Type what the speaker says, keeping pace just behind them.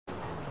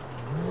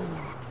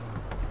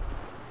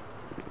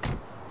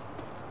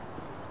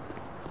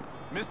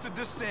Mr.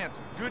 DeSanta,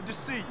 good to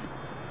see you.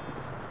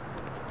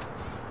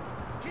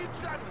 Keep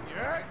struggling, you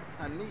heard?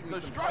 I need me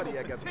The some struggle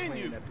cardiac after playing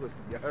continues. that pussy,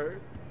 you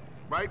heard?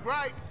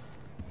 Right.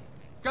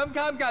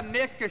 Sometimes I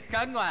miss the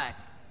sunlight.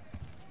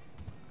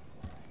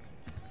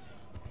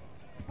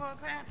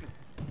 What's happening?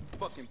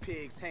 Fucking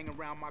pigs hang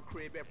around my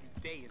crib every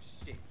day and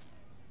shit.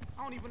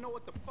 I don't even know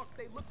what the fuck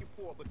they looking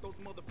for, but those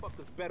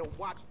motherfuckers better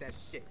watch that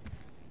shit.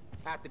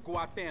 I have to go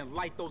out there and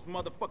light those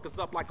motherfuckers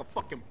up like a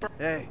fucking bird.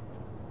 Hey,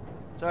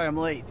 sorry I'm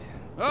late.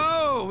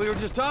 Oh, we were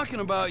just talking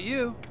about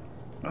you.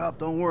 Well,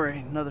 don't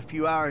worry. Another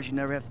few hours, you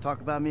never have to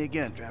talk about me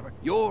again, Trevor.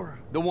 You're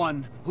the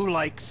one who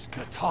likes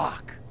to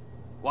talk.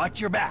 Watch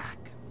your back,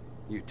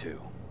 you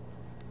two.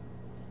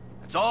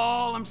 That's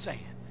all I'm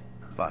saying.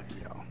 Fuck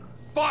you.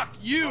 Fuck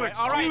you,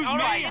 excuse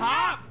me,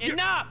 huh?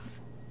 Enough!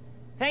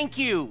 Thank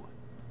you.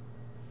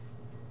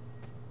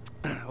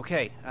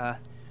 Okay,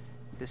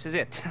 this is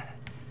it.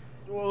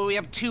 Well, we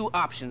have two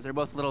options. They're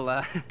both a little,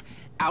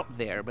 out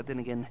there, but then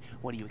again,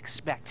 what do you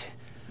expect?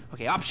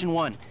 Okay, option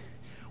one.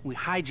 We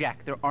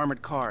hijack their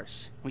armored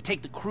cars. We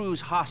take the crews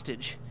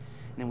hostage,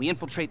 and then we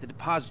infiltrate the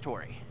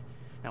depository.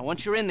 Now,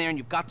 once you're in there and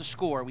you've got the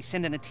score, we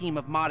send in a team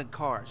of modded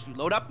cars. You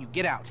load up, you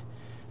get out.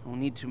 We'll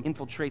need to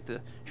infiltrate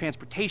the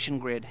transportation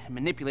grid and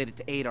manipulate it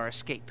to aid our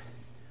escape.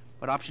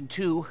 But option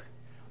two,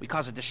 we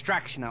cause a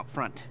distraction out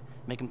front.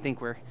 Make them think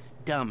we're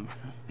dumb.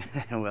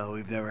 Well,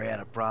 we've never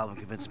had a problem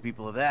convincing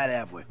people of that,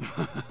 have we?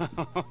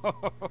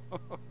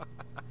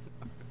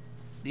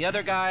 The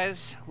other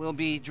guys will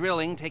be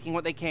drilling, taking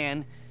what they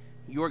can.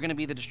 You're gonna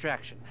be the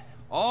distraction.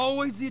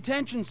 Always the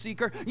attention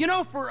seeker. You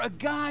know, for a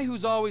guy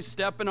who's always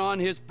stepping on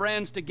his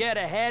friends to get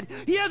ahead,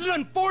 he has an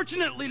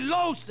unfortunately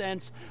low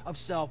sense of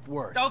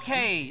self-worth.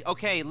 Okay,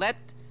 let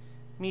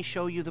me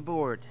show you the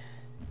board.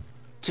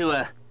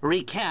 To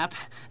recap,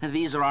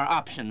 these are our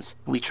options.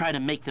 We try to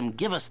make them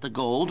give us the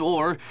gold,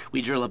 or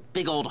we drill a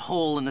big old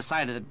hole in the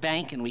side of the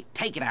bank and we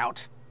take it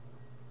out.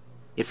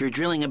 If you're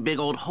drilling a big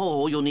old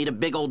hole, you'll need a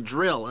big old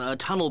drill, a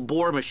tunnel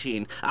bore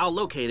machine. I'll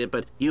locate it,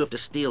 but you have to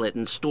steal it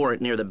and store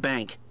it near the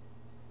bank.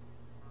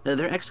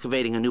 They're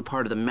excavating a new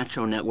part of the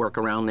metro network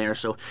around there,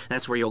 so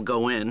that's where you'll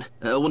go in.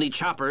 We'll need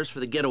choppers for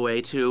the getaway,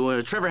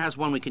 too. Trevor has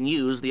one we can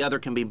use. The other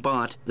can be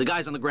bought. The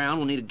guys on the ground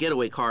will need a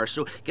getaway car,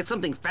 so get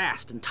something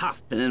fast and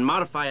tough, and then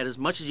modify it as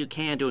much as you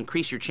can to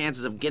increase your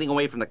chances of getting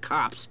away from the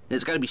cops. And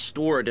it's got to be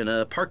stored in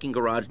a parking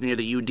garage near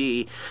the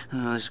UD.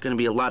 There's going to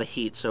be a lot of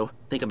heat, so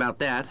think about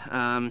that.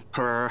 I'm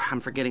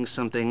forgetting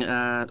something.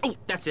 Oh,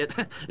 that's it.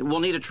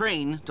 We'll need a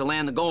train to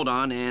land the gold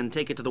on and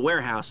take it to the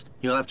warehouse.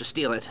 You'll have to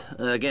steal it.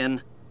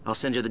 Again, I'll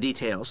send you the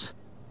details.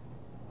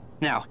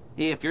 Now,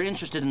 if you're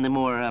interested in the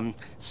more,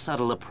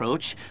 subtle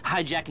approach,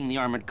 hijacking the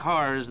armored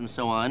cars and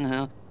so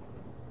on,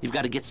 you've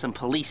got to get some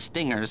police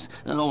stingers.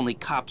 Only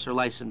cops are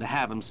licensed to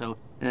have them, so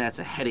that's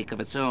a headache of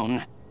its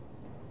own.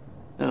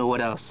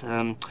 What else?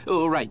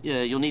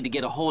 You'll need to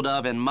get a hold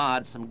of and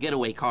mod some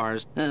getaway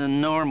cars.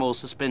 Normal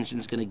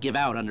suspension's gonna give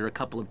out under a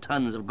couple of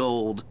tons of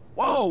gold.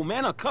 Whoa,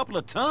 man, a couple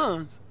of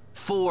tons?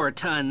 4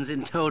 tons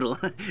in total.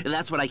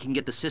 That's what I can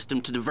get the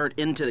system to divert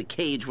into the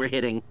cage we're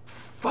hitting.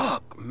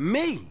 Fuck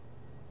me.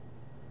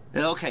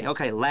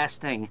 Okay,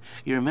 last thing.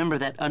 You remember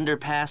that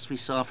underpass we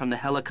saw from the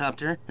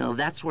helicopter? Well,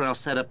 that's where I'll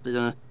set up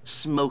the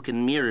smoke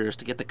and mirrors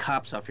to get the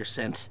cops off your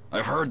scent.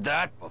 I've heard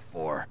that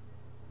before.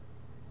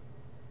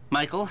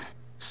 Michael,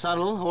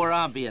 subtle or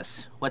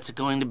obvious? What's it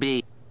going to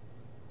be?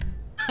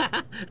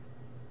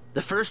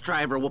 The first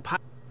driver will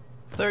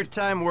Third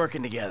time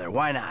working together,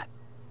 why not?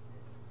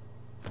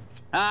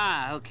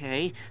 Ah,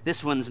 okay.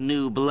 This one's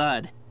new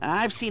blood.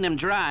 I've seen him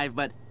drive,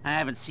 but I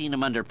haven't seen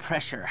him under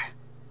pressure.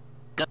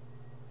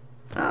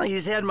 Well,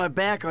 he's had my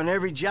back on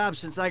every job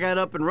since I got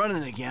up and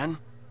running again.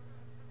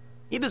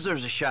 He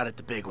deserves a shot at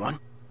the big one.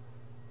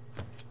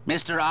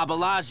 Mr.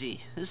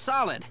 Abalaji is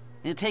solid.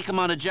 You take him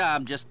on a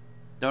job, just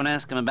don't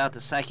ask him about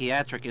the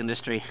psychiatric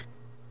industry.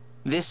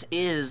 This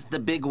is the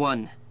big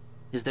one.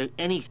 Is there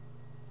any...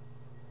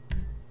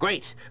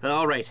 Great.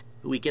 All right.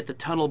 We get the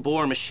tunnel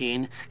bore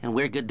machine, and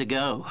we're good to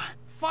go.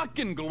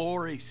 Fucking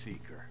glory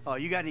seeker. Oh,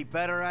 you got any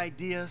better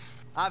ideas?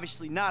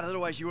 Obviously not,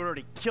 otherwise you would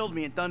already killed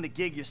me and done the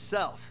gig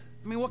yourself.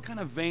 I mean, what kind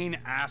of vain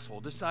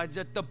asshole decides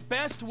that the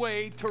best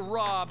way to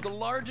rob the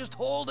largest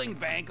holding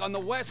bank on the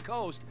West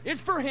Coast is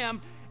for him,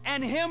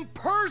 and him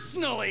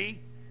personally,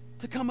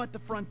 to come at the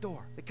front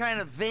door? The kind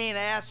of vain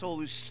asshole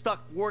who's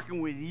stuck working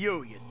with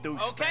you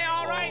douchebag. Okay,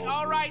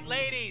 all right,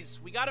 ladies.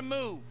 We gotta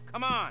move.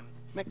 Come on.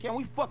 Man, can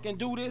we fucking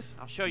do this?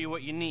 I'll show you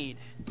what you need.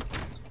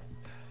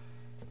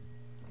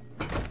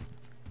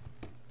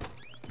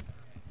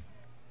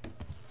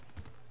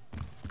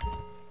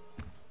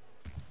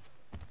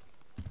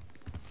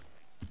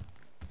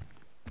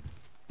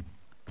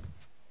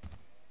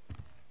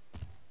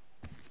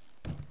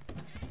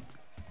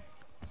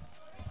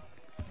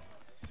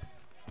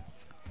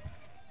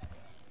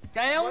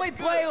 They only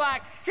play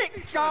like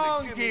 6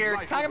 songs here.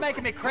 It's kind of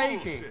making me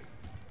crazy.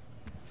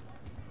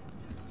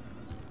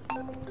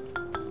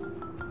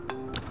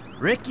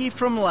 Ricky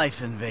from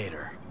Life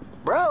Invader.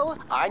 Bro,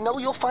 I know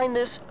you'll find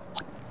this